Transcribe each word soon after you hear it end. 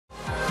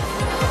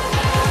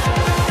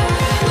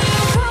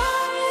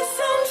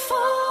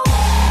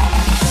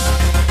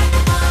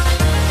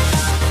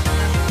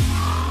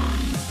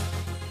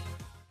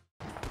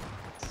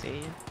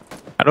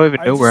I don't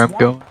even know where I'm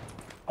going.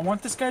 I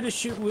want this guy to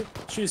shoot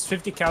his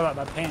 50 cal at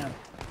my pan.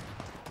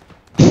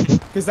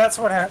 Because that's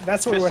what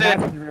would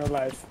happen in real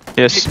life.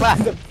 Yes.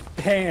 The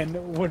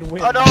pan would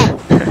win. Oh no!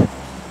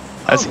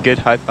 That's a good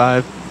high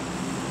five.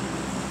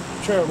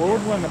 Sure, what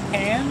would win, a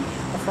pan,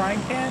 a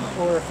frying pan,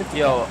 or a 50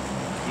 Yo,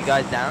 you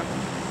guys down?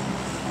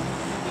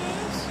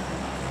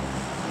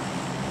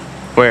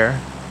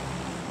 Where?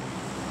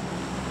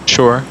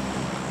 Sure.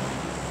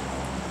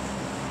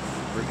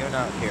 We're going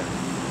out here.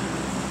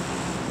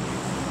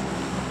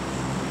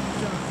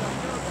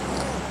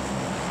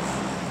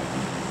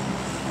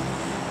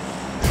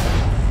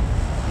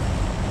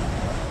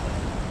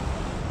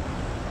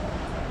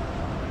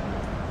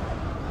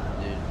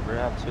 Dude, we're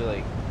have to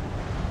like.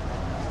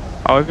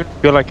 I even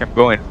feel like I'm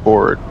going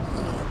forward.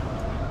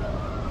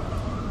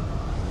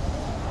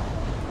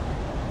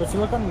 If you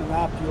look on the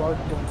map, you are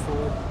going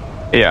forward.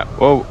 Yeah.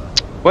 Whoa.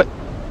 What?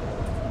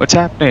 What's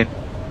happening?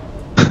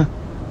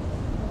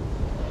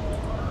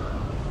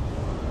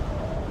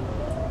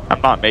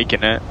 I'm not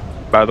making it,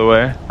 by the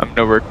way. I'm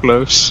nowhere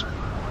close.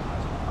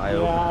 I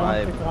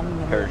opened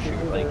my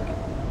parachute like.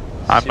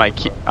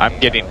 I'm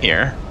getting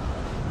here.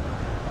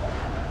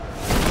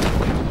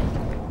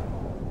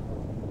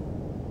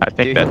 I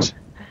think that's.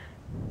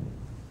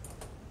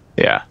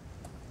 Yeah.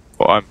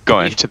 Well, I'm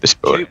going to this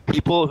building.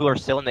 People who are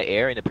still in the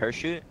air in the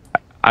parachute?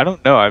 I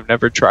don't know. I've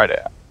never tried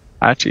it.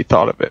 I actually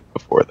thought of it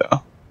before,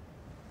 though.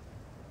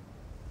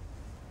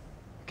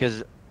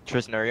 Because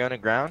Tristan, are you on the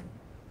ground?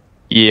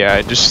 Yeah,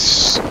 I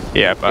just.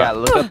 Yeah, but. Yeah,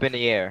 look up in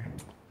the air.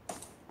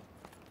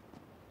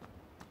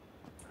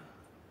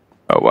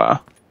 Oh,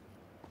 wow.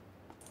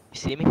 You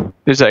see me?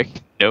 There's like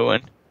no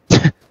one.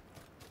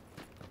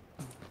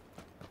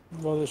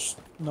 Well, there's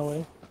no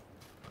way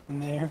in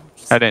the air.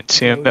 I didn't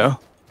see him, though.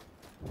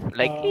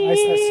 Like. I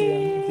see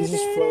him. He's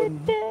just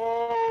floating.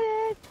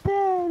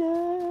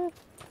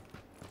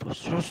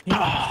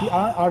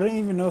 I don't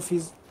even know if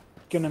he's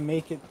gonna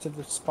make it to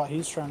the spot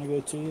he's trying to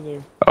go to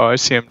either. Oh, I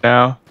see him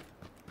now.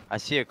 I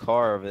see a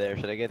car over there.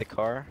 Should I get the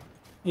car?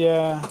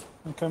 Yeah,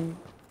 okay.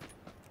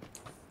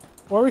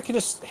 Or we could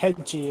just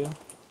head to you.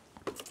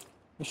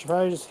 We should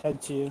probably just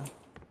head to you.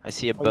 I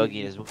see a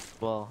buggy as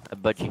well. A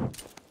budgie.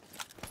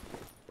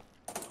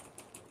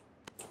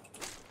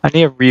 I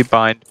need to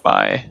rebind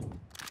my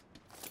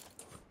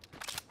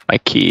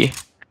key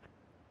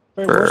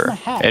Wait, where's my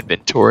for hat?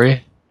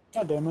 inventory.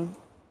 God damn it.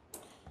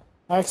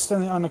 I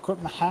accidentally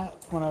unequipped my hat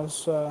when I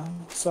was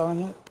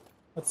selling it.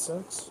 That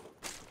sucks.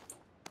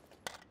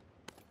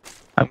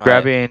 I'm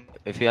grabbing.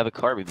 If you have a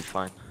car, we'd be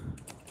fine.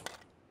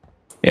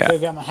 Yeah. So I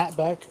got my hat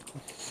back.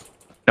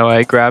 No,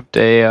 I grabbed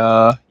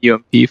a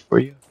UMP for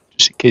you,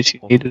 just in case you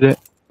needed it.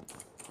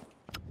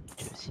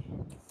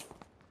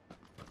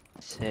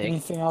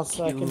 Anything else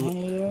I can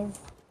hand you?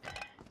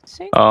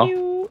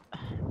 Oh.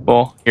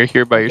 Well, you're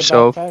here by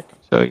yourself,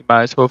 so you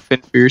might as well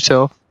fend for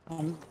yourself.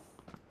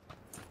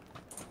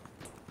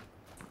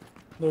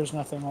 There's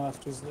nothing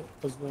left, is there?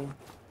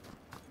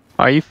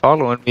 Are you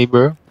following me,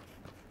 bro?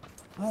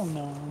 I don't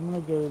know. I'm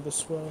gonna go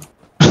this way.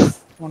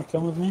 Wanna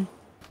come with me?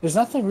 There's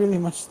nothing really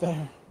much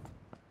there.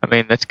 I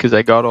mean, that's because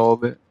I got all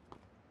of it.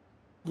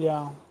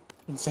 Yeah,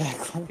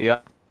 exactly.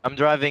 Yeah, I'm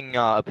driving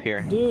up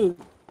here. Dude,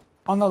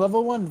 on the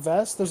level 1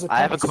 vest, there's a pack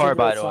I have a of car,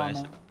 by the cigarettes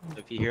way. on it. So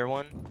if you hear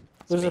one,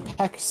 There's a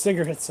pack of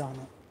cigarettes on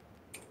it.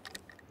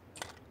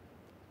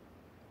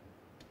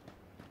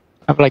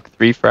 I have like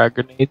 3 frag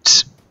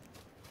grenades.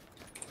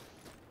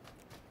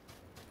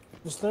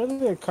 There's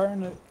literally a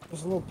carton of,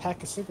 there's a little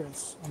pack of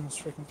cigarettes on this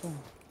freaking thing.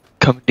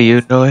 Coming to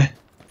you, Noe.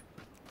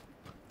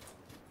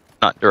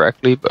 Not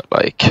directly, but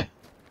like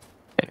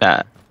in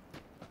that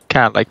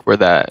kind of like where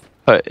that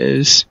hut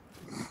is.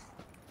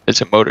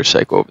 There's a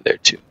motorcycle over there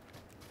too.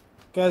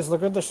 Guys,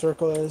 look where the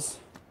circle is.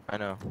 I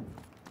know.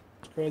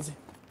 It's crazy.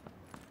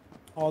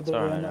 All the way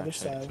on the other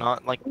side. It's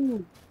not like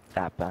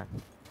that bad.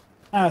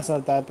 Ah, it's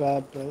not that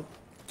bad, but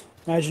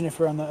imagine if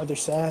we're on the other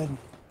side.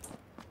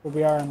 Well,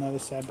 we are on the other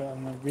side, but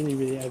on the really,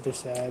 really other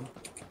side.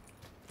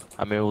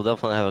 I mean, we'll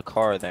definitely have a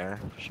car there,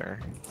 for sure.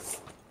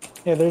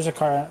 Yeah, there's a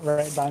car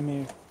right by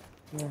me.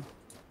 Here.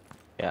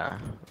 Yeah.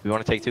 We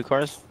want to take 2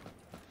 cars?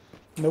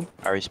 Nope.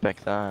 I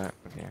respect that.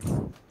 Okay.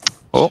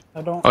 Oh,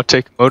 I'll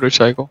take a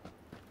motorcycle.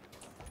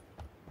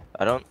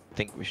 I don't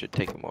think we should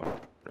take a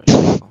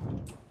motorcycle.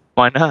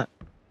 Why not?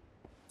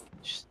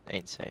 Just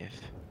ain't safe.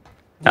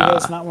 Nah,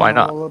 not why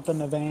not? Roll up in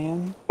the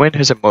van? When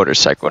has a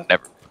motorcycle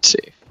never been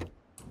safe?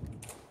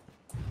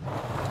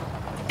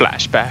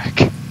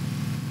 Flashback.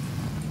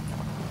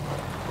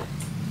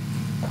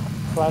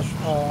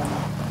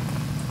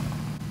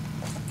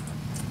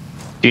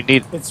 Do you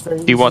need?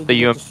 Do you want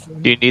the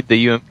UMP? Do you need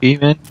the UMP,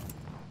 man?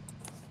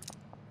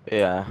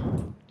 Yeah.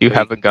 Do you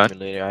have a gun?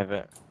 Later, I have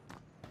it.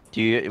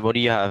 Do you? What do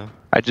you have?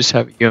 I just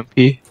have a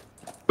UMP,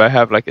 but I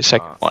have like a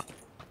second one.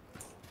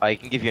 I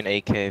can give you an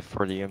AK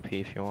for the UMP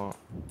if you want.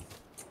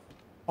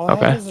 All I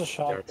Okay. have is a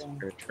shotgun.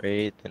 For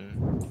trade,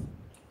 then.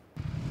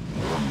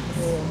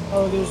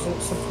 Oh, there's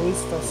some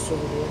police vests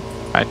over here.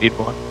 I need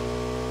one.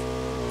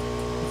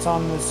 It's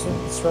on this.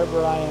 It's right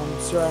where I am.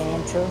 See where I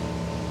am, Trey?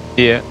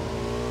 Yeah.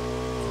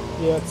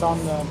 Yeah, it's on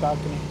the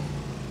balcony.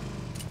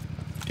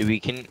 Dude, we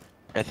can.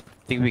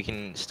 Think we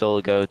can still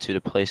go to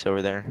the place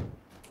over there.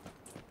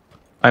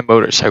 My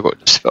motorcycle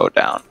just fell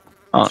down.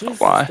 I don't know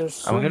Jesus, why. there's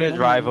so I'm gonna many.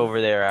 drive over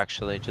there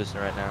actually, just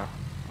right now.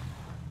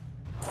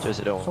 Just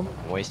so I don't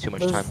Some- waste too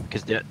much there's- time,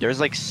 because there's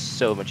like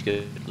so much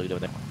good loot over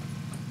there.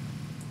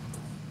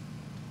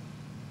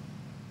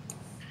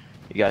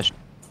 You guys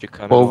should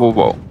come as Whoa, well.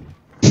 whoa,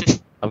 whoa.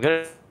 I'm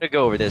gonna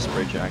go over this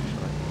bridge actually.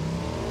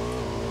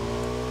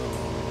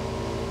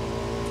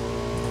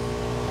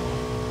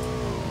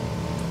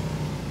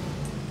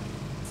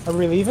 Are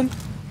we leaving?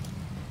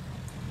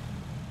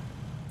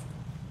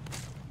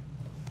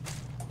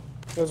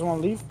 You guys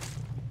want to leave?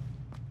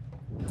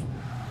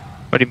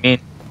 What do you mean?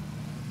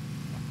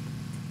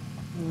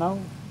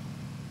 No.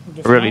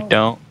 I really no?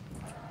 don't.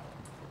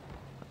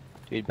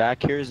 Dude,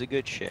 back here is a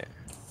good shit.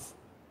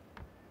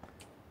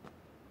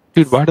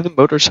 Dude, why do the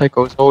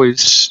motorcycles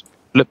always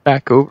flip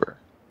back over?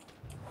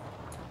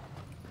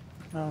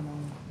 No.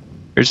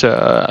 There's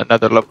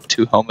another level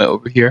 2 helmet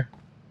over here.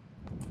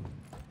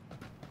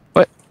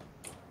 What?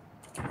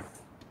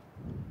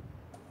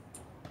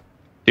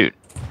 Dude,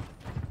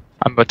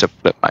 I'm about to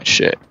flip my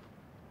shit.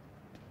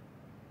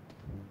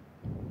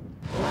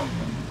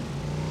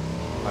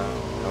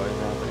 What is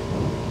happening?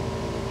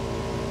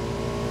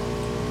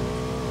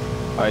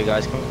 Are you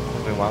guys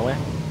coming my way?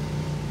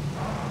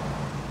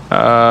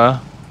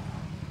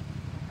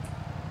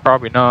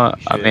 Probably not.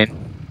 I Should. mean,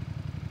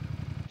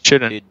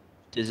 shouldn't. Dude,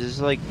 this is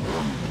like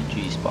the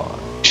G spot.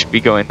 Should be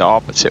going the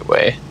opposite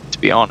way, to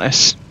be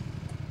honest.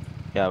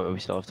 Yeah, but we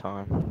still have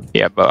time.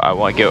 Yeah, but I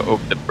want to go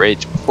over the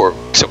bridge before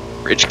some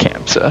bridge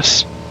camps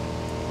us.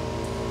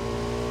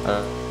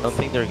 I don't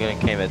think they're gonna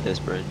camp at this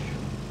bridge,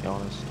 to be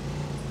honest.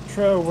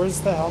 Tro, where's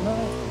the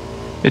helmet?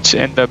 It's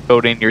in the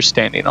building you're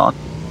standing on.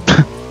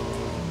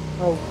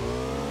 Oh.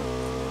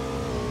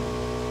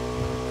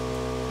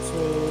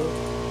 So,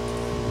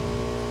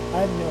 I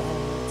had no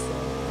helmet,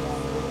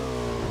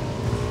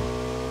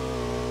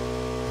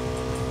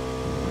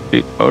 so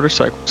Dude,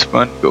 motorcycles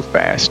fun to go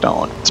fast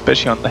on,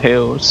 especially on the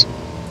hills.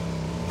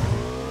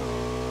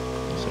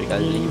 So you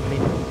guys leave me?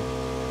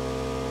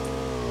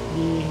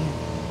 yeah.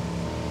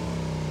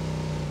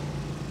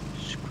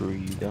 Screw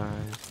you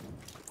guys.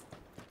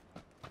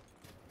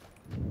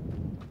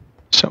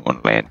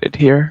 Someone landed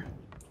here.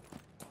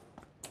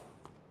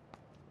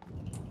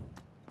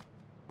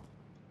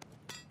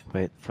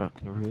 Wait,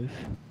 fucking roof.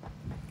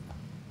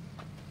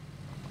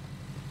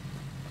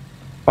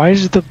 Why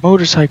does the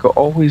motorcycle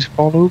always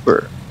fall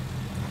over?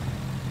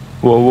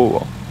 Whoa, whoa,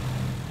 whoa.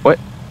 What?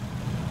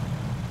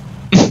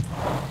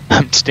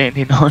 I'm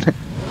standing on it.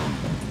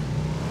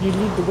 You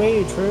lead the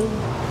way, Tro.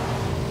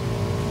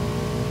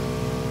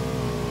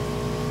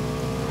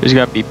 There's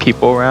gotta be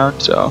people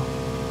around, so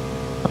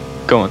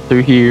I'm going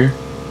through here.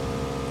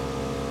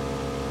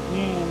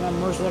 Man, that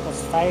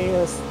motorcycle's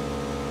fast.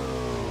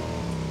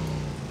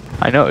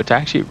 I know, it's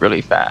actually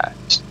really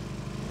fast.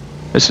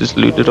 This is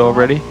looted Yeah,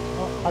 already.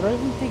 I don't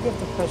even think you have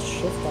to press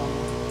shift on it.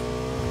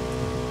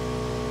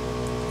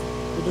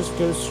 It just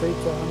goes straight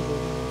to 100.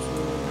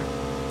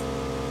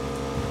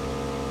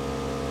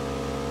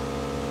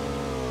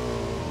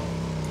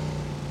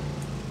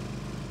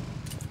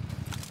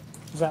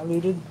 Is that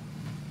looted?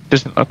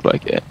 Doesn't look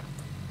like it.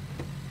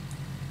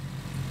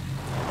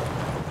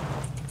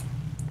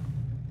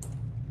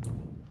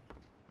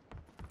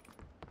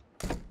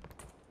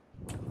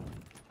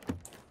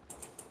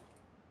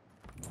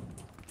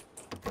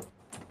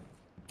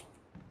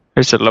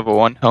 There's a level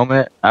 1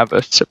 helmet. I have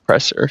a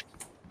suppressor.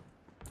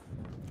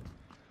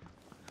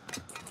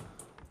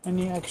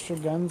 Any extra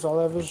guns? All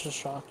I have is just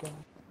shotgun.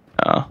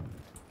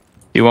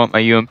 You want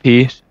my UMP?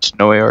 Since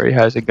Noe already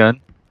has a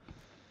gun.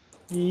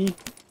 Yee.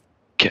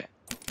 Okay.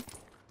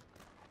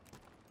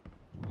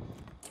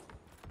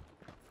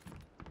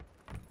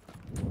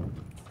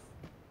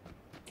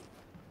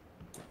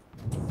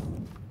 Did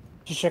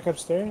you check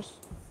upstairs?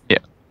 Yeah.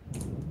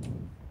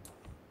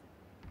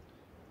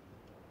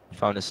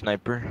 Found a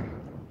sniper.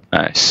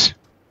 Nice.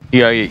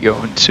 You gotta get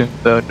going soon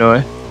though, Noe.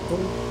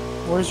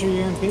 Where's your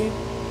UMP?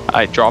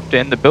 I dropped it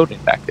in the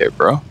building back there,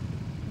 bro.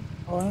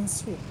 Oh, I didn't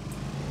see it.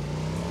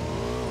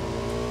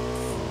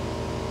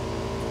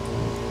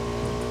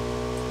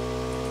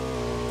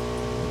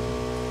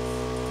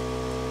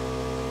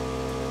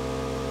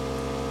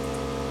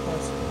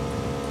 That's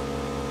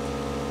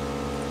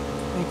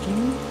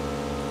thinking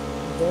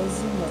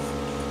doesn't know.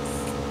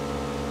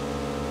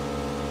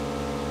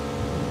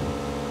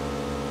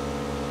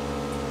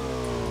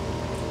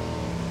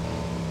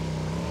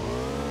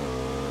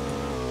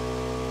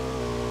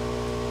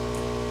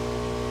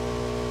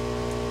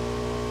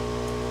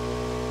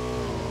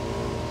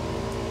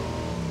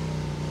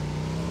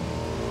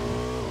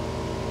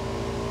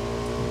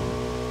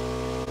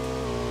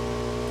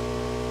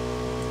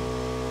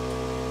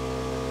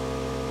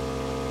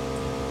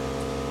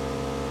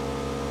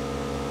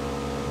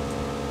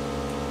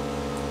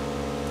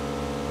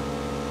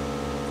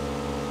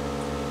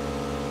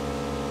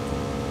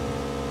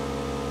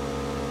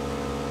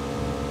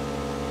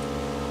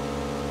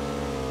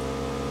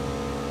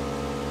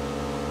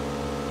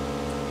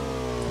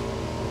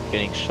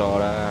 Getting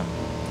shot at.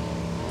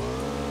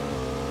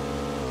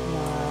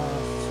 Nah.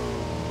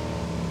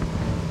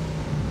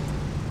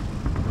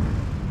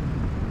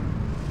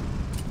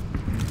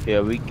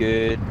 Yeah, we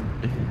good.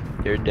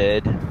 They're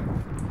dead.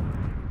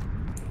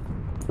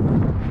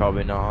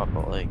 Probably not,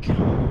 but like,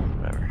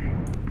 whatever.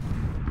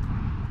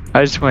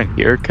 I just went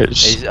here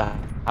because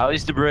How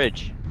is the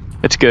bridge?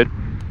 it's good.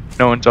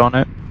 No one's on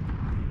it.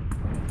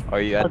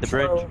 Are you at the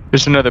bridge? True.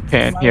 There's another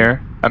pan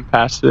here. I'm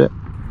past it.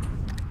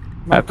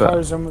 My Have a-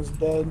 car's almost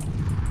dead.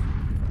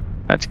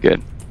 That's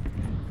good.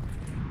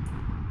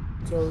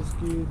 So it's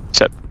good.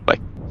 Except, like,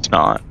 it's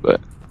not, but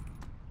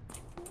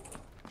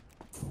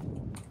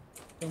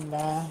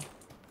And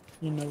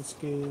you know it's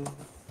good.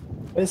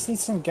 I just need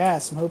some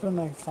gas. I'm hoping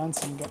I can find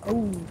some gas.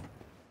 Oh!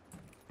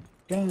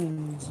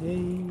 Guns, yay.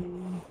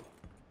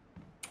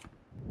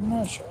 I'm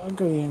not sure. I'll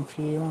go EMP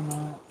or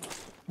not.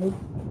 Nope.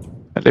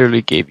 I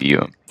literally gave you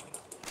them.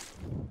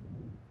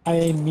 I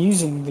am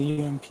using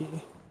the UMP.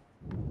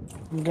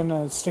 I'm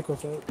gonna stick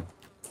with it.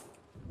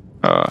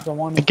 Don't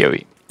want I it. get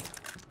you.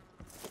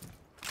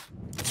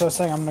 So I was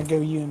saying I'm gonna go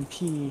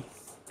UMP.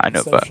 I know,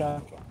 instead of but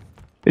shotgun.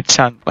 it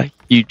sounded like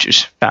you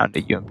just found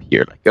a UMP.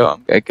 You're like, oh,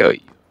 I'm gonna go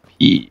UMP.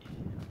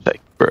 It's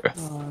like, bro.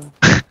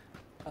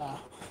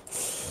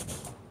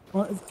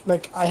 Well,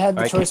 like I had the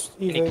Alright, choice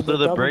can you either clear the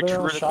the double bridge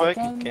barrel really quick?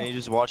 shotgun. Can you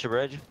just watch a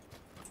bridge?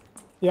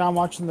 Yeah, I'm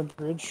watching the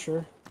bridge.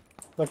 Sure.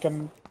 Like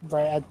I'm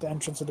right at the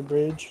entrance of the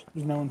bridge.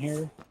 There's no one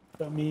here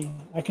but me.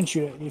 I can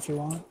shoot at you if you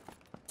want.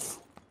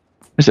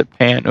 There's a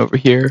pan over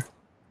here.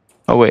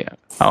 Oh wait,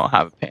 I don't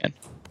have a pan.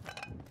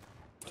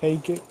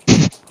 Take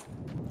it.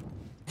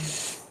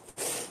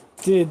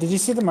 Dude, did you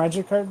see the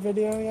Magic Card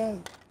video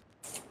yet?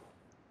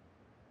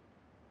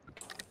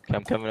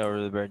 I'm coming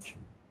over the bridge.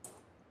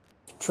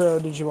 Tro,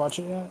 did you watch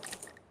it yet?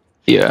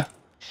 Yeah,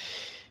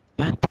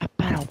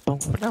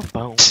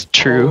 it's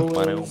true.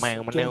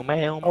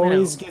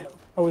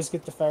 Always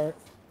get the fire,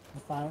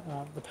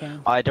 the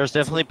pan. Alright, there's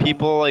definitely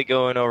people like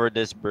going over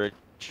this bridge.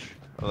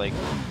 Or like,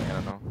 I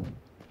don't know.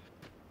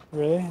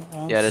 Really?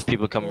 Yeah, there's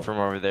people coming from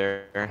over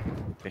there.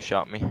 They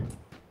shot me.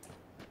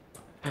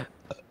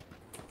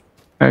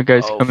 Alright,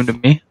 guys, Oh, coming to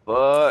me.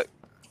 Fuck.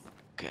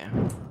 Okay.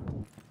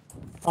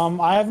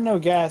 I have no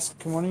gas.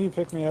 Can one of you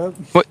pick me up?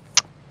 What?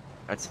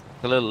 That's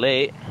a little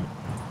late.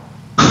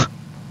 I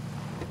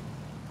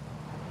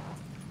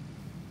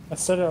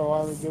said it a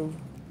while ago.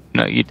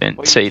 No, you didn't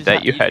Well, you say just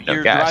that you had no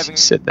you're gas. You driving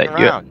said that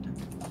around.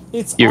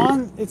 It's You're-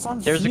 on. It's on.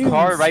 There's a fumes.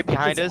 car right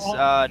behind It's us,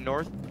 on-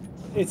 north.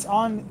 It's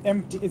on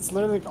empty. It's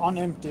literally on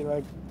empty.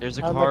 Like There's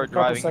a I had, car like, a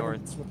couple driving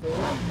north. seconds with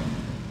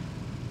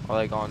it. Or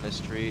like on the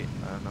street.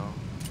 I don't know.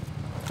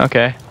 you.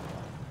 Okay.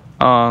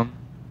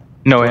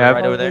 No, I Right have.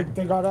 over Oh, there?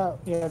 They got out.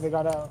 Yeah, they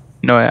got out.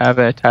 No, I have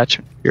an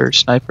attachment for your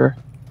sniper.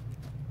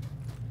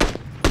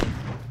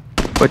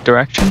 What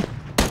direction?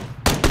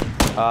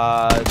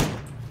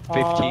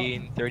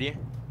 15, 30.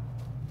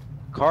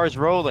 Car's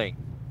rolling.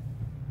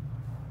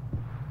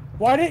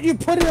 Why didn't you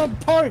put it on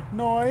park,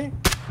 Noi?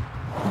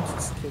 I'm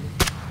just kidding.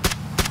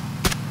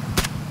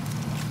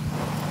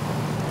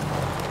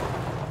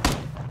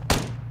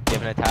 Do you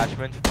have an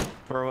attachment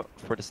for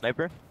the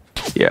sniper?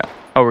 Yeah.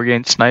 Oh, we're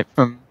getting sniped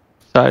from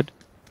side.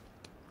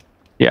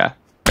 Yeah.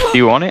 Do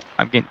you want it?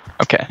 I'm getting.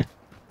 Okay.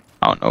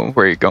 I don't know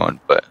where you're going,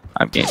 but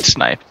I'm getting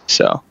sniped.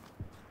 So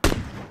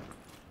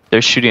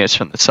they're shooting us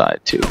from the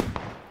side too.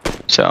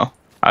 So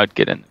I would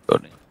get in the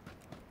building.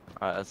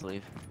 Alright, let's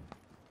leave.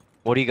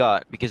 What do you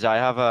got? Because I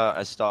have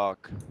a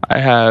stock. I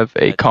have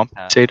a I don't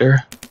have- compensator.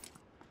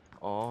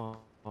 Oh,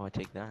 I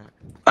take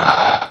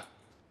that.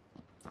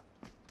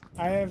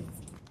 I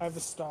have a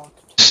stock.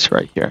 It's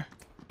right here.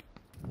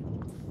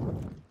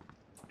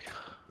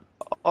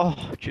 Oh,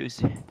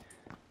 juicy.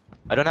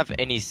 I don't have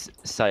any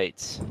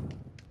sights.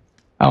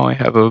 I only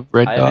have a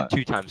red I have a dot.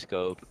 2x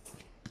scope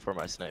for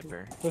my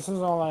sniper. This is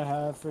all I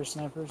have for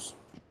snipers.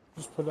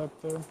 Just put up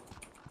there.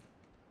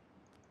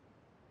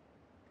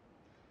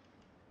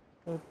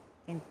 I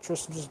think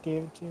Tristan just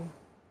gave it to you.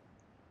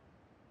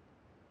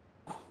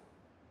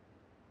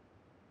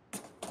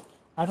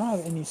 I don't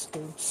have any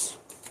scopes.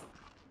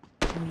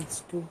 I need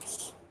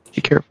scopes.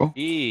 Be careful.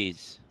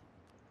 Jeez.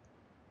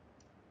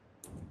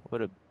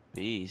 What a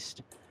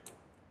beast.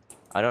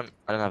 I don't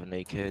have a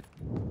naked.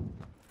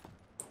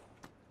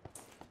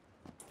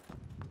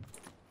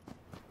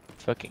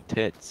 Fucking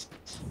tits.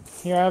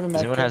 Here, I have a Does med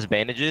anyone kit. has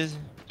bandages?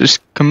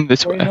 Just come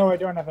this Wait, way. no, I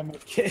don't have a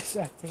med kit.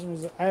 For some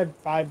reason, I had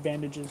 5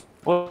 bandages.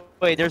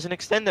 Wait, there's an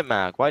extended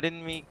mag. Why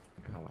didn't we?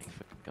 Oh my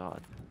fucking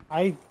god.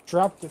 I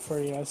dropped it for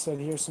you. I said,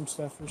 here's some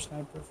stuff for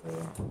sniper for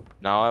you.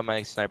 Now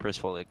my sniper is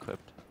fully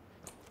equipped.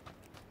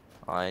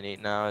 All I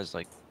need now is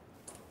like.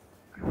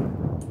 Do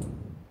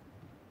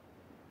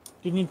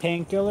you need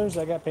painkillers?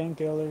 I got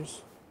painkillers.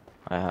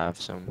 I have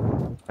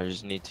some. I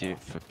just need to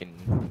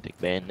fucking take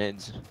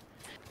band-aids.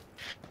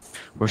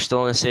 We're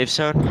still in a safe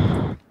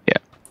zone?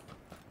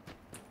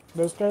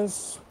 Those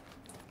guys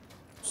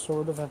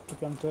sort of have to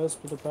come to us,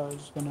 but they're probably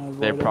just gonna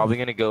avoid They're it. probably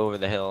gonna go over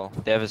the hill.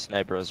 They have a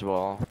sniper as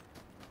well.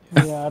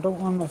 Yeah, I don't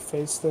want to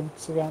face them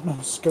because I got no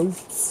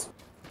scopes.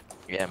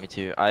 Yeah, me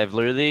too. I've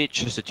literally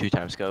just a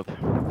 2-time scope.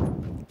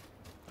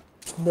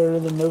 Better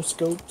than no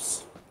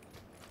scopes.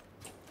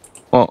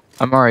 Well,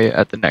 I'm already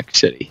at the next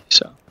city,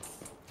 so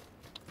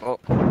Oh.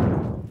 I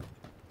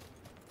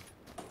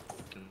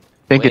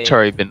think it's Wait,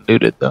 already been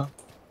looted though.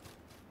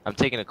 I'm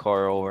taking a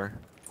car over.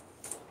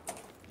 Can I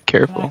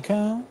Careful.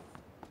 come?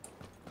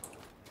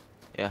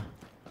 Yeah.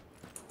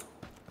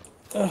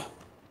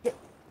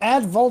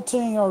 Add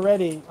vaulting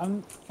already.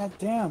 I'm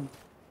goddamn.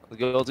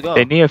 Let's go.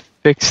 They need to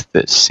fix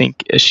the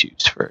sync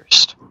issues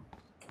first.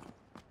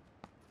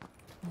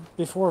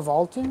 Before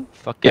vaulting?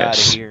 Fuck out of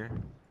Yes. here.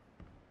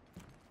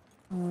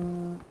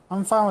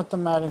 I'm fine with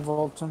them adding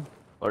vaulting.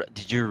 What,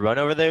 did you run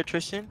over there,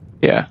 Tristan?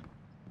 Yeah,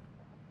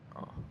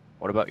 Oh.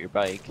 What about your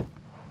bike?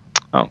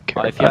 I don't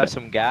care If you about have it.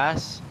 some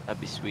gas,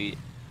 that'd be sweet.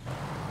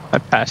 I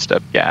passed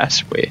up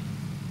gas way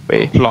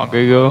longer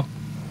ago.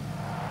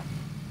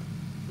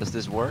 Does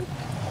this work?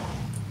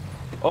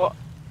 Oh,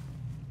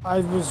 I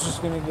was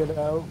just gonna get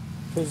out,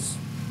 cause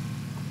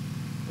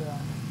yeah,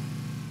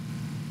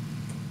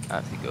 I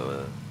have to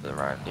go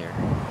around here.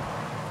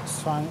 it's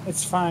fine.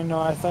 It's fine. No,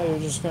 I thought you were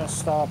just gonna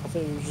stop. I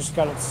thought you just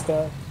got it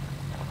stuck.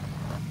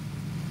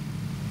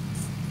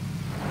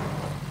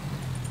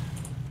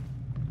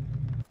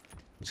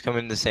 Let's come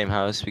in the same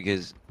house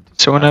because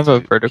Someone have a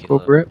vertical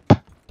grip?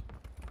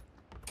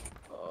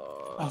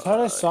 I thought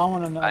I saw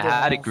one in the I other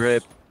had a house.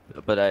 grip,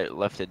 but I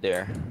left it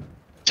there.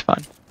 It's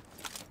fine.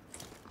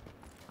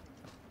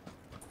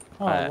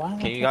 Oh, why did I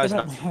Can you pick guys it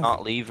up?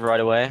 not leave right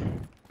away?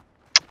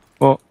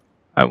 Well,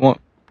 I want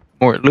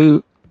more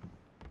loot.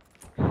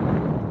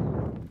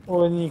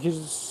 Well, then you could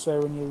just say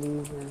when you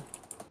leave,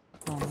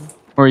 or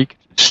Or you could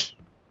just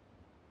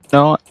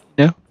not,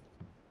 you know?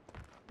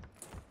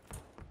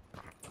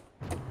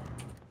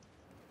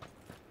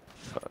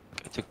 Fuck,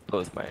 I took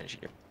both my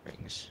engineering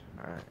rings.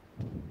 Alright.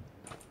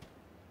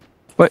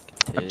 What?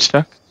 I'm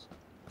stuck.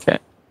 Okay.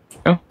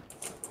 Go.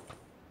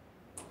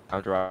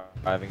 I'm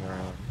driving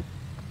around.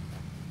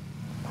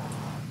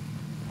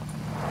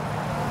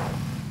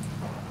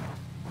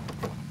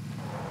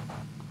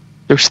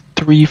 There's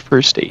 3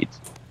 first aids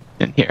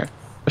in here.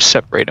 I'll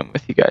separate them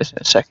with you guys in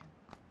a second.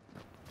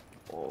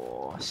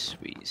 Oh,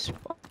 sweet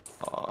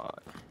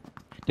spot.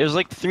 There's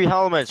like 3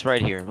 helmets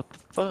right here. What the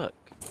fuck?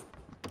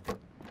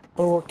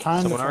 oh, what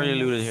kind Someone of already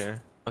helmet? looted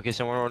here. Okay,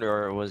 someone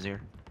already was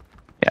here.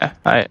 Yeah,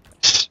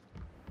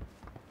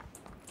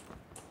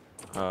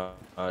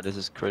 This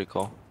is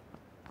critical.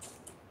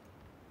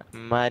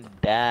 My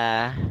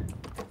die.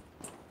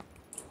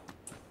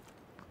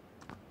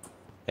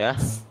 Yeah?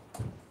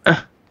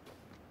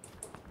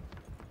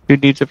 Who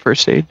needs a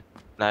first aid?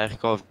 Nee, ik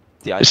geloof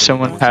die Does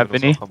someone have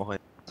any? Dan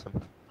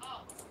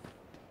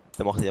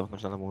mag hij even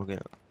snel mogen.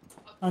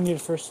 I need a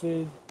first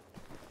aid.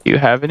 Do you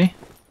have any?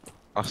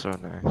 Ach zo,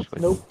 nee. Is goed.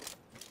 Nope.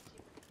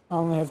 I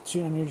only have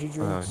 2 energy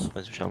drinks. Dat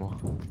is speciaal.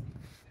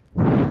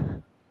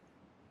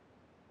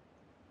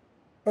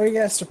 Oh, you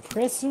got a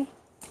suppressor?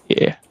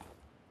 Yeah.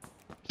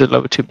 There's a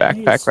level 2 I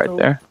need a backpack right scope.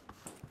 there.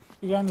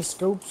 You got any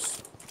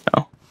scopes?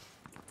 No.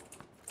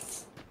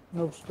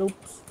 No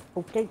scopes.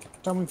 Okay.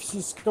 Tell me if you see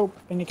a scope,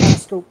 any kind of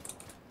scope.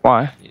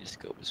 Why? I need a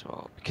scope as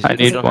well. Because I you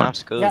need don't one. have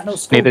scopes. Got no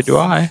scopes. Neither do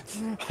I.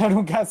 I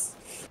don't got.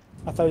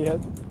 I thought you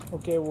had.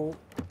 Okay, well,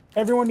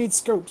 everyone needs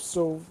scopes,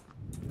 so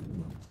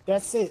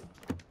that's it.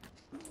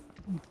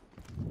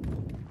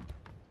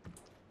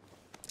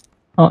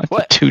 Oh, it's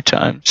What? 2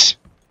 times.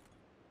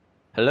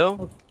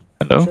 Hello?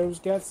 Hello? Joe's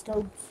got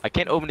scopes. I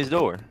can't open this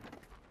door.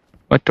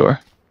 What door?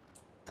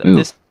 Ooh.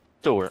 This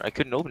door, I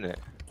couldn't open it.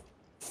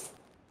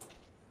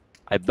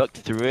 I bucked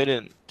through it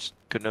and just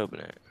couldn't open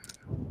it.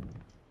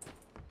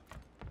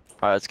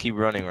 Alright, let's keep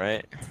running,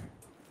 right?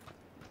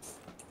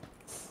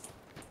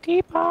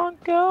 Keep on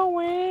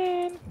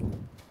going.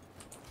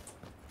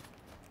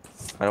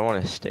 I don't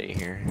want to stay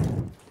here.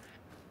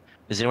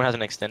 Does anyone have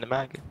an extended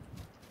mag?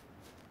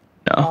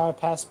 No. I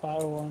passed by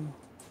one.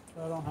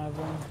 I don't have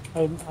one.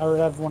 I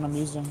already have one I'm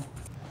using.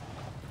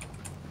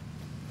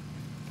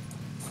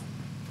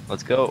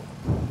 Let's go.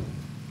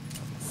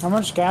 How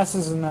much gas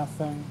is in that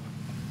thing?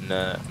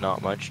 Nah,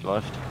 not much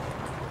left.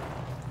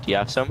 Do you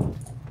have some?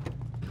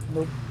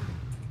 Nope.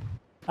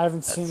 I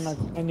haven't seen like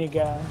any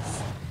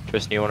gas.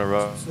 Tristan, you want to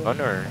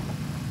run or?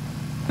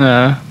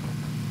 I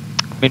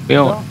mean, we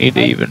don't No, need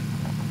to I- even.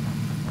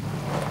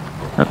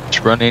 I'm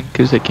just running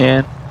because I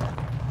can.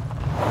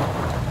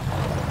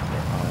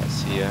 Alright,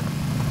 see ya.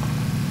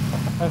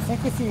 I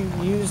think if you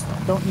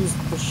don't use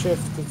the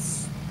shift,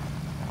 it's.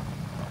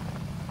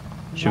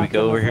 Should we not go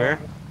gonna over here?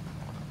 work.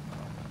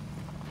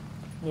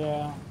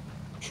 Yeah.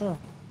 Sure.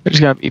 There's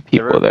gonna be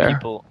There people are there.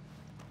 people.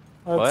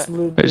 That's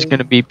What? There's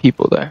gonna be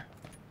people there.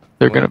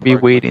 They're I'm gonna gonna be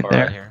park my waiting car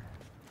there. right here.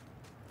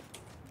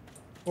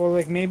 Well,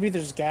 like maybe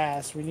there's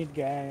gas. We need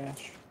gas.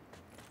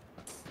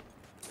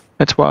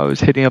 That's why I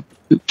was hitting up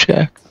the loot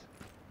checks.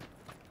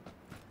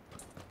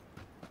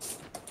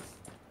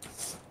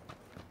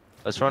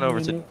 Let's run over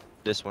to Mhm.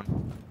 this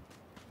one.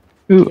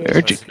 Ooh, Okay,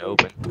 energy. It's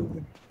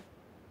open.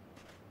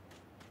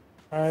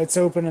 Alright, it's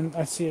open and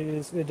I see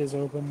it is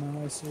open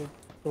now. I see it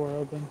door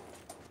open.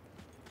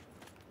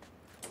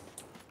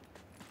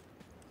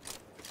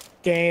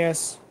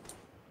 gas.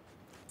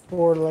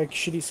 Or like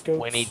shitty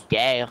scopes. We need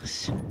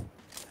gas.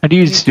 How do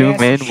you We need zoom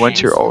gas and in once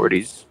shitty you're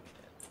already? scopes.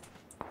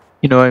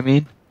 You know what I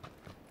mean?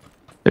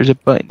 There's a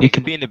button you You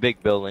can can. be in a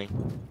big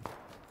building.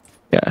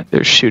 Yeah,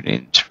 there's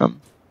shootings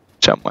from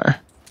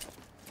somewhere.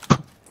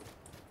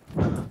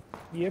 Yep.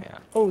 Yeah.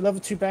 Oh, level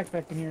 2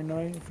 backpack in here,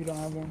 Noy, if you don't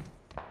have one.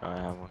 I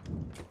have one.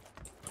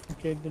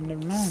 Okay, then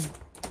never mind.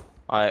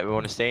 Alright, we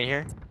want to stay in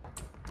here?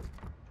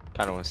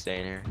 Kind of want to stay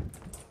in here.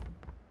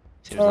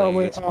 Seems Oh, like a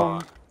wait, good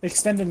spot.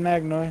 extended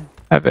mag, Noy.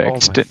 I have an Oh my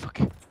extended.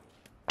 fucking.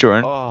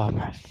 Jordan, Oh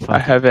my fucking I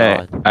have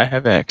god. I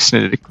have an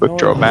extended quick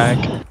draw Noise.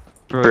 mag.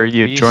 Bro, For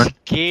you, Jordan.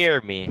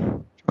 scare me.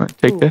 Want to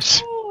take Ooh.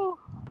 this?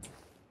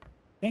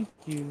 Thank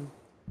you.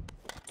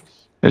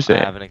 Is I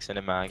it? have an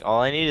extended mag.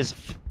 All I need is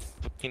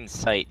fucking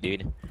sight,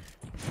 dude.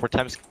 4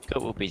 times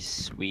scope will be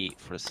sweet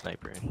for the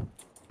sniper.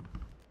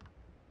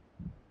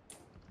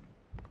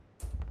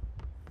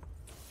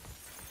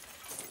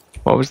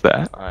 What was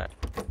that? Alright.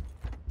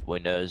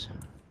 Windows.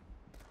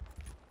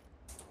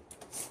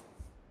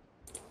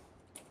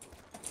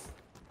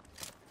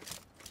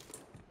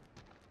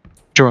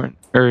 Jordan,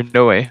 or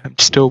no way. I'm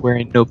still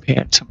wearing no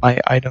pants on my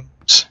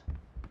items.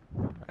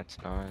 That's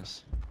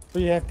nice.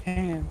 But you have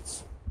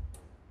pants.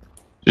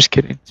 Just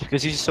kidding. It's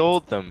because you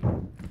sold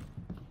them.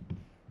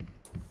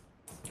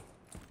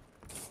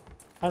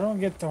 I don't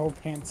get the whole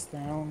pants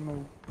thing. I don't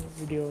know what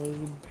the deal is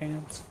with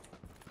pants.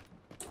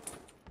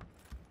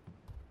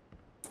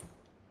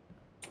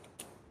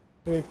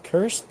 Are they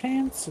cursed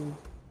pants or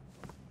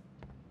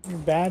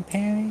bad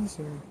panties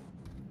or?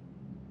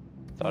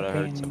 Thought I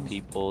heard some Panties.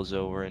 peoples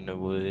over in the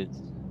woods.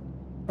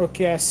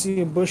 Okay, I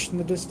see a bush in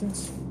the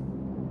distance.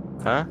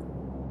 Huh?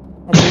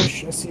 A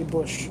bush. I see a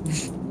bush.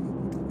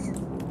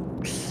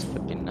 It's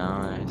fucking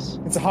nice.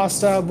 It's a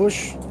hostile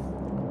bush.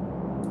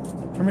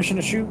 Permission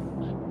to shoot.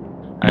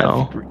 I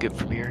No. think we're good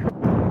from here.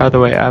 By the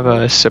way, I have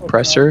a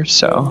suppressor,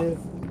 so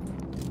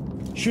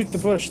Shoot the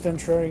bush, then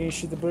Troy. You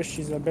shoot the bush.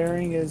 His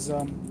bearing is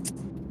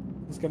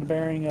he's got a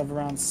bearing of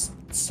around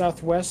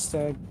southwest,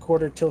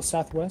 quarter till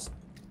southwest.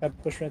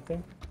 That bush right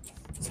there.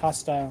 It's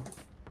hostile.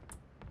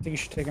 I think you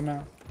should take him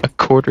out. a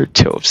quarter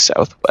till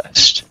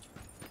southwest.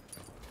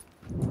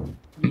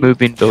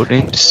 Moving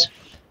buildings.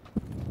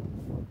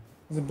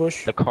 The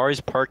bush. The car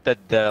is parked at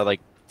the like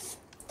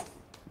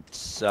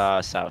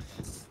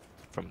south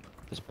from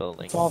this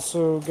building. It's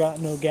also got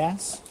no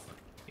gas.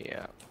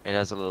 Yeah, it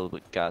has a little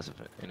bit gas of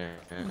it in it.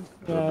 Yeah, a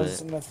Yeah, little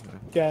it's bit. enough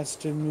gas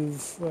to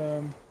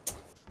move,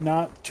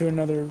 not to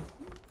another.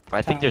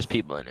 I think there's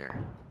people in there.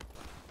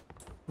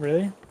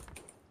 Really?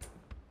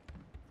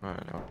 I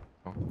don't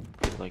know.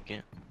 Like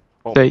it.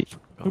 Oh, They-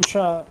 Who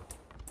shot?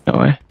 No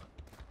way.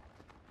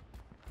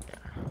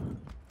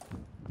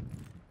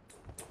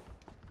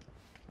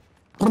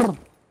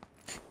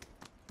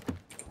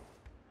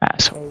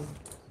 Asshole. Oh,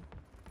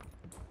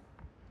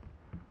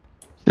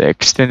 The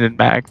extended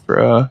mag for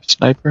a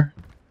sniper.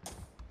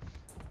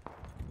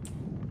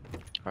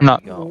 already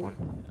Not- got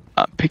one.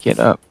 Not picking it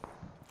up.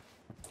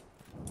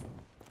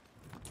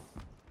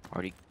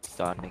 Already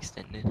got an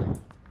extended.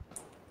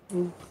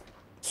 ooh.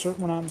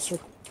 Went on the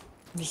circle.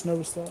 Just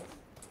noticed that.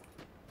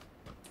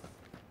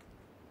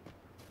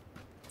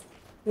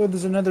 Oh,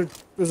 there's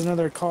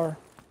another car.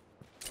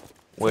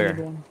 Where?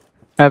 Another one.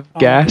 Have It's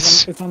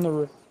gas. on, it's on the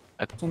A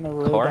it's on the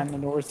road car? on the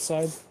north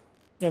side.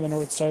 Yeah, the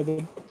north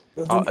side.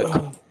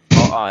 Oh,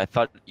 I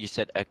thought you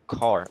said a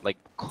car, like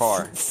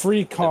car.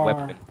 Free The car.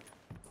 weapon.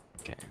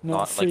 Okay. No,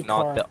 not free like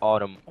not car. the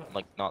autumn,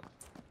 like not.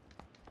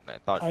 I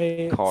thought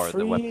car, the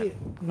Free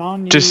weapon.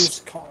 non-used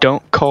Just car.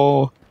 don't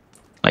call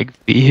like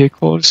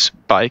vehicles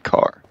by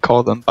car.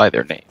 Call them by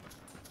their name.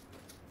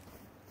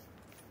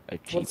 A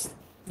jeep.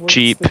 What's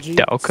Jeep, the Jeep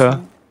Delca.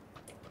 sign?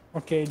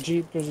 Okay,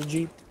 Jeep. There's a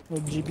Jeep. A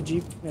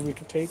Jeep that we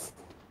can take.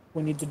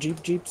 We need the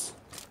Jeeps.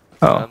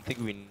 I Oh, don't think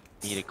we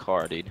need a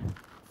car, dude.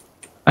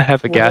 I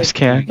have a Well, gas like, We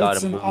can.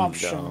 gotta an move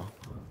option. though.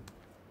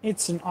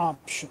 It's an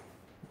option.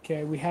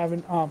 Okay, we have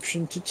an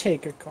option to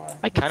take a car.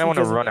 I kind of want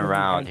to run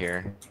around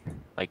here,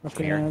 like from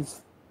Okay, here,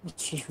 let's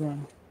just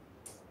run.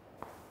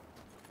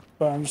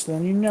 But I'm just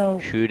letting you know.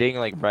 shooting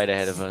like right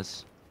ahead of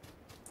us.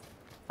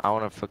 I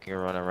want to fucking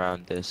run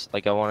around this.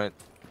 Like I want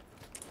to.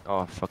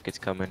 Oh fuck! It's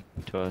coming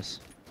to us.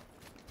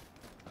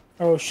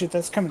 Oh shit,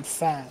 that's coming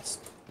fast.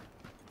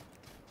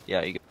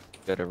 Yeah, you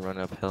gotta run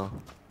uphill.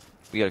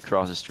 We gotta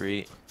cross the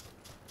street.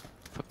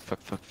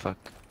 Fuck.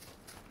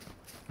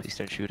 Please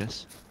don't shoot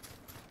us.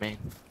 Man.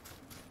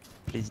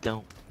 Please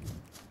don't.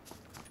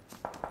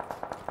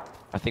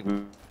 I think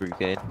we're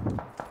good.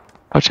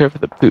 Watch out for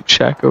the poop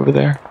shack over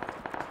there.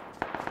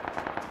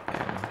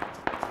 Yeah.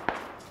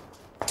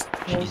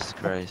 Yeah. Jesus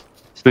Christ.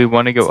 Do we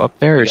want to go up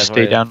there or You guys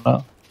stay wanna- down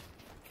low?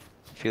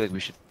 I feel like we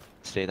should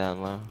stay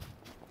down low.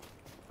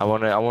 I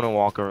wanna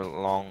walk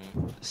along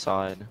the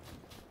side.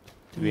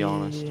 To be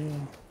honest. Yeah.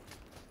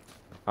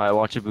 Alright,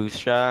 watch a booth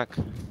shack.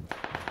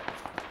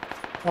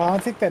 Well, I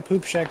don't think that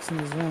poop shack's in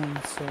the zone,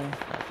 so.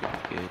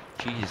 That'd be good.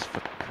 Jesus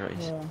fucking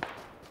Christ. Yeah.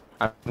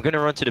 I'm gonna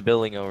run to the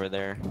building over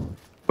there.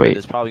 Wait,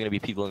 There's probably gonna be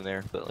people in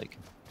there, but like.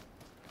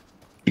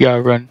 you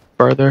gotta run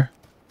farther.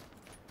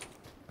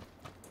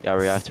 Yeah,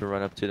 we have to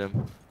run up to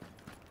them.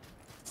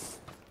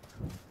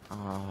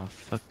 Oh,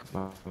 fuck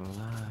my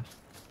life.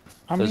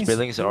 How Those many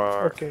buildings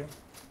are... Okay.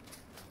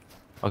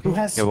 Okay, Who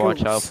has yeah, watch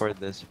out scopes? for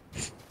this.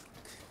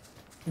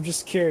 I'm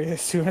just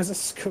curious. Who has a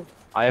scope?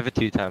 I have a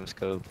 2x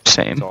scope.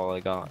 Same. That's all I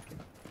got.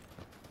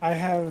 I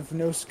have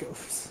no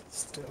scopes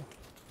still.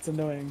 It's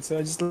annoying. So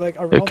I just like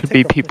I'll There could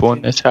be take a people in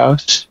freaking this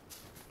house.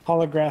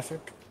 holographic.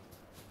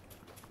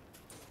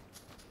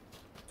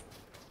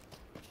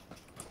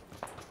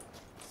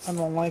 I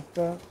don't like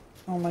that.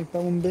 I don't like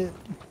that one bit.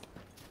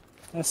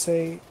 I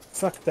say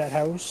fuck that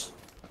house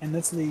and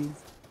let's leave.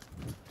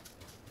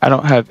 I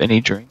don't have any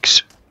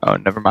drinks. Oh,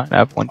 never mind. I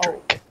have one Oh.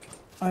 drink.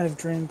 I have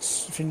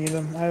drinks if you need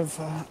them. I have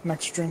an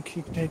extra drink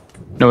you can take.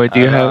 Noah, do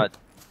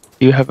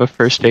you have a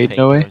first aid,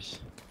 Noah?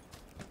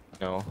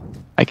 No.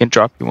 I can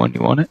drop you one.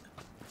 You want it?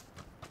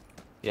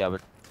 Yeah,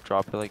 but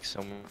drop it like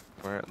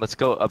somewhere. Let's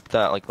go up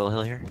that like little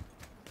hill here.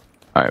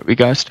 Alright, we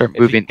gotta start If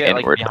you moving get,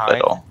 like, inward a behind-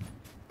 little.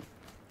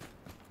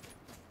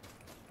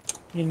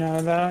 You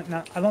know that?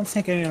 No, I don't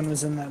think anyone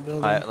was in that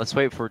building. Alright, let's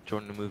wait for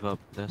Jordan to move up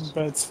this.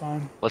 But it's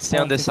fine. Let's stay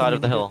I on don't this think side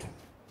of the anyone hill.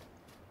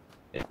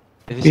 did.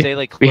 If you We- stay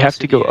like we have close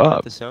to go the,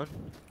 up. the zone.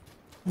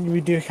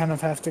 We do kind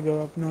of have to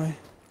go up, Noi.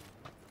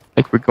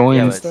 Like we're going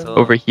Yeah, but still, still,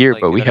 over here,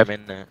 like, but we another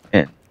have minute.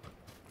 in.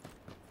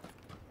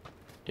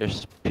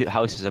 There's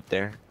houses up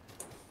there.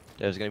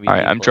 There's gonna be.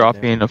 Alright, I'm people in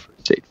there. dropping a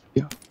first aid for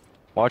you.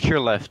 Watch your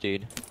left,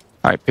 dude.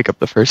 Alright, pick up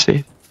the first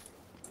aid.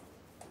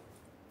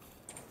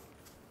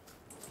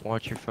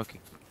 Watch your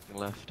fucking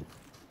left.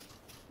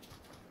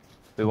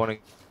 We want to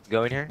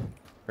go in here,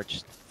 or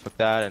just fuck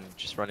that and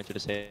just run into the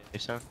safe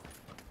zone.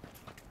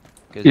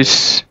 'Cause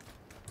Yes.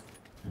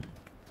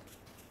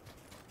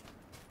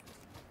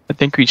 I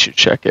think we should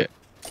check it.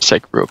 Just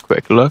like real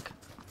quick. Look.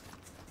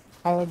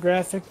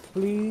 Holographic,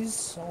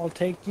 please. I'll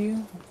take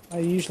you. I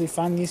usually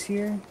find these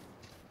here.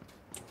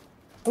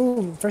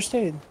 Ooh, first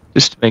aid.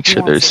 Just to make Who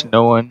sure wants there's it?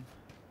 no one.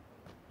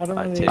 I don't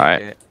I really. take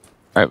Alright. it.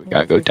 Alright, we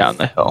gotta go down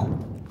the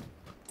hill.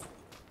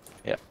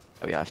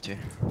 We have to.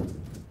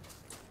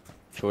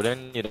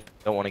 Jordan, you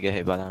don't want to get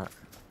hit by that.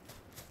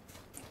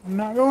 I'm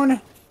not going.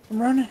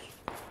 I'm running.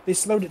 They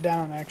slowed it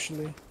down,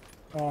 actually.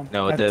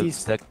 No, at the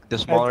these- the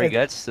smaller at- it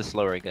gets, the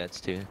slower it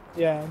gets too.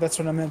 Yeah, that's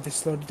what I meant. They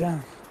slowed it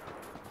down.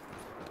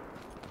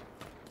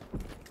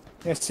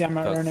 Yeah, see, I'm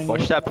not running.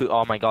 Watch that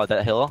oh my god,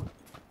 that hill.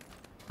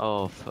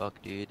 Oh fuck,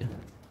 dude.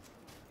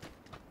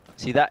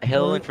 See that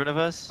hill Where- in front of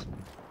us?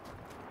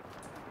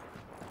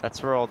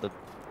 That's where all the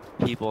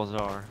peoples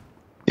are.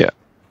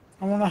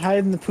 I want to hide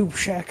in the poop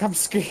shack. I'm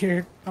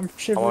scared. I'm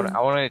shivering. I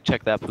want to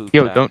check that poop.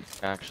 Yo, shack, don't-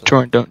 actually.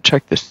 Jordan, don't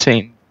check the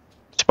same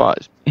spot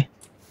as me.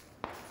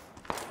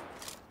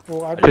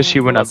 Well, I Especially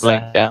didn't- when I'm What's laying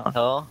that down.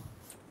 hell?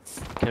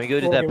 Can we go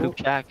to Okay, that well- poop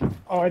shack?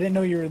 Oh, I didn't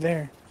know you were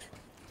there.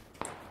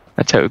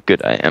 That's how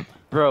good I am.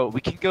 Bro,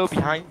 we can go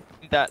behind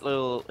that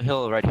little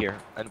hill right here,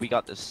 and we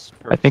got this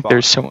I perfect think spot.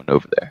 there's someone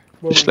over there.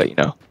 Well, Just to let you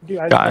know. Dude,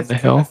 I, Guy I on the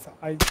think hill?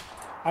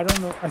 I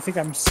don't know. I think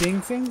I'm seeing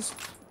things.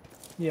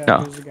 Yeah,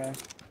 No. there's a guy.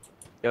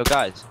 Yo,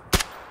 guys,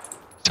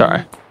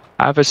 Sorry.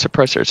 I have a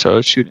suppressor, so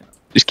I'll shoot him.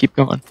 Just keep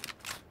going.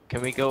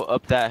 can we go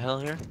up that hill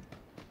here?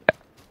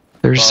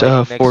 There's Well,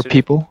 like, next four to-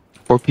 people.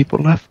 4 people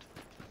left.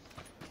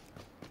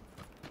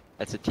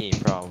 That's a team,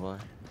 probably.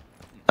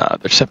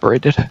 They're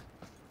separated.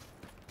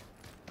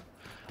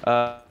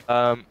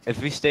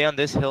 If we stay on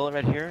this hill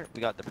right here,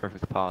 we got the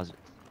perfect pause.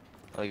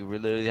 Like, we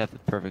literally have the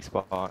perfect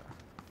spot.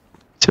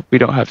 Except we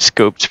don't have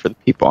scopes for the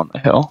people on the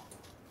hill.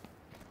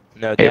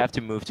 No, they Hey. have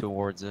to move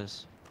towards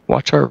us.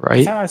 Watch our I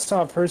right. thought I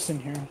saw a person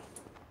here.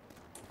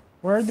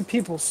 Where are the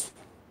peoples?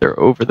 They're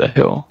over the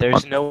hill.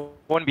 There's no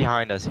one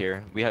behind us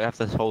here. We have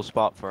this whole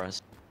spot for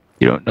us.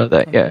 You don't know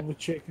that I'm yet. double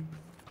checking.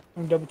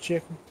 I'm double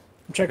checking.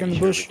 I'm checking Pretty the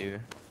sure bush. we do.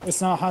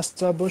 It's not a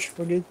hostile bush.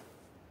 We're good.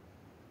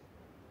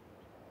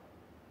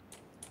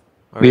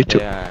 Where We are have to-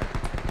 they at?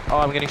 Oh,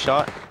 I'm getting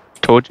shot.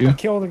 Told you.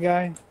 Kill the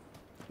guy.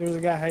 There's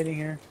a guy hiding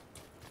here.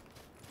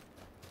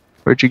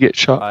 Where'd you get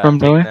shot I'm from,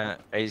 taking Noah?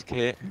 that ace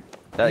kit.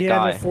 That he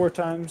guy. had it 4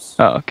 times.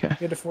 Oh, okay.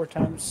 He had it 4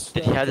 times.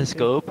 Did he have the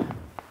scope?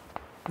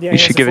 Yeah, You he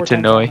should has give a it to 4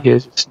 times Noah. shotgun. He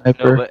has a No,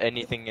 sniper. but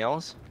anything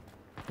else?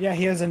 Yeah,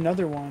 he has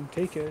another one.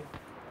 Take it.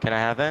 Can I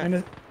have it?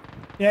 And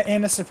yeah,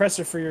 and a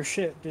suppressor for your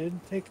shit, dude.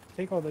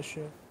 Take all this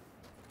shit.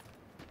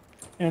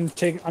 And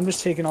I'm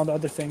just taking all the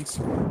other things.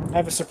 I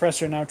have a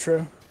suppressor now,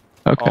 True.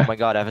 Okay. Oh my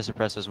god, I have a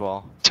suppress as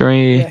well. Is there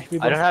any... Yeah, we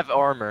I don't both- have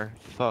armor.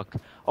 Fuck.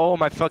 Oh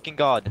my fucking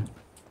god.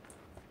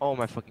 Oh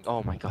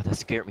my god, that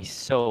scared me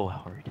so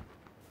hard.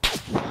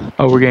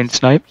 Oh, we're getting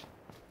sniped?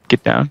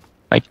 Get down.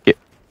 Like,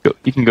 go.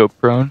 You can go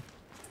prone.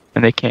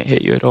 And they can't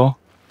hit you at all.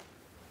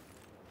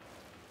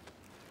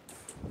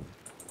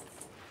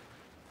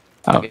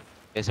 Oh, Okay,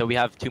 so we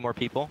have 2 more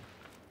people.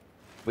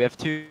 We have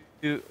to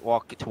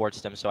walk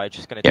towards them, so I'm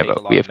just gonna Yeah, take a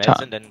but lot we of have meds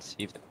time. and then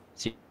see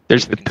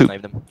There's if we the can poop.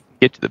 snipe them.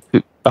 Get to the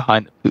poop.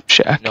 Behind the poop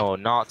shack. No,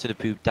 not to the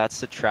poop.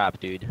 That's the trap,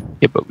 dude.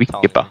 Yeah, but we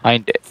can get Telling you.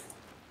 behind it.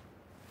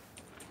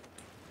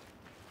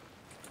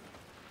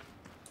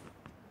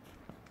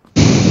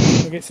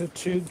 Okay, so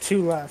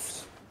two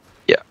left.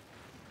 Yeah.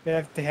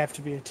 They have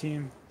to be a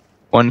team.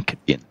 One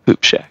could be in the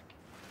poop shack.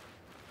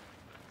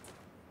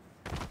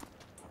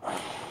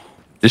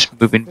 Just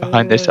moving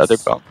behind this other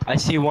Yes. bump. I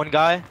see one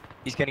guy.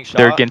 He's getting shot.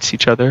 They're against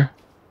each other.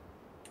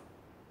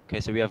 Okay,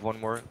 so we have one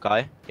more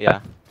guy. Yeah.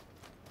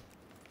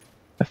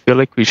 I feel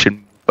like we should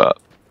move up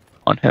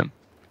on him.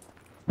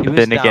 He But was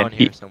then down again,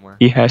 here somewhere.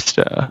 he has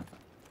to.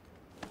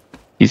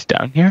 He's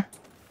down here.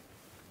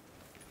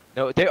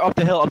 No, they're up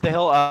the hill,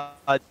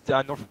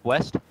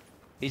 northwest.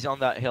 He's on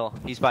that hill.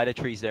 He's by the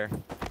trees there.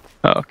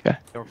 Oh, okay.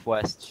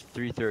 Northwest,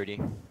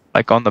 330.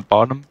 Like on the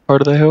bottom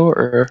part of the hill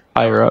or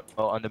higher up?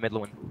 Oh, on the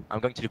middle one. I'm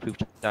going to the poop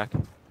shack.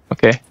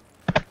 Okay.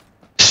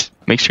 Just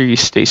make sure you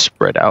stay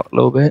spread out a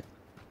little bit.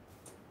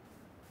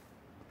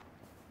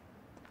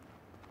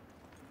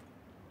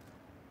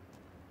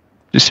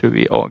 Just so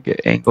we all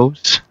get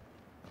angles.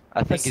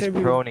 I think he's say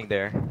we- proning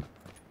there.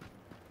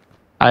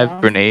 I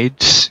have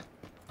grenades.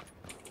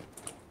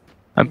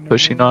 I'm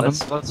pushing on him.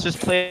 Let's just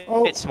play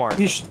Oh, it smart.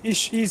 he's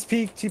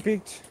peeked. He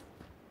peeked.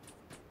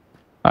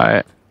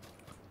 Alright.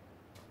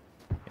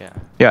 Yeah.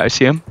 Yeah, I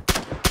see him.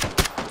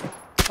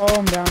 Oh,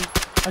 I'm down.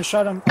 I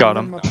shot him. Got I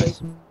him. lit up, like,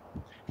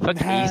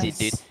 Fucking easy, Nice.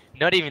 dude.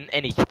 Not even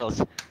any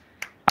kills.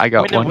 I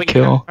got Winner, one winner,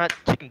 kill. not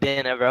chicken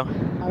dinner, bro. How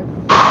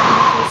many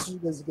kills did you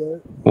guys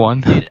get?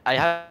 One. Dude, I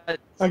had.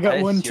 I got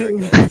had one 0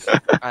 too. kills.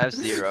 I have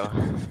 0.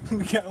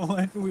 We got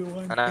one. We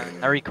won. And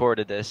I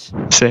recorded this.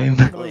 Same.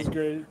 That was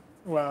great.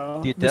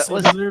 Wow. Dude, We that so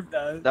was- deserved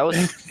that.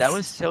 That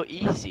was so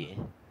easy.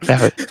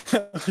 That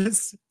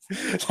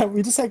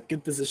We just had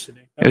good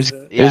positioning. It was-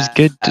 That's It was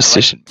good like,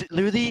 decision.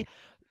 literally,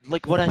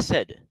 like what I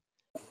said.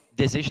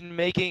 Decision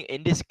making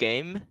in this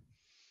game,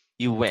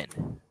 you win.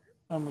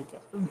 Oh my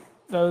god.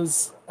 That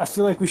was. I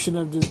feel like we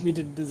shouldn't have. We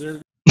didn't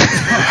deserve. We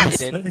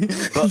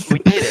didn't, but we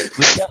did it.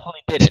 We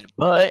definitely didn't.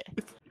 But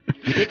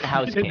we didn't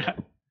house didn't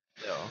game.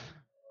 So.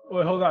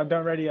 Wait, hold on.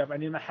 Don't ready up. I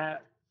need my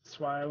hat. That's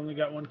why I only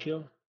got one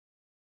kill.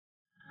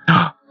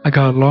 I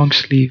got a long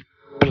sleeve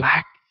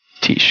black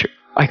t-shirt.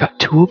 I got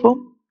 2 of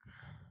them?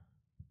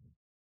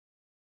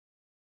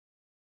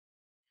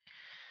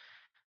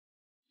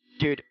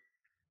 Dude,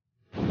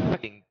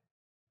 fucking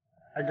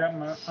I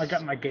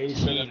got my gauge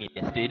set up.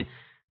 genius, dude.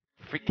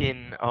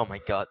 Freaking, oh my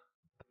god.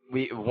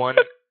 We won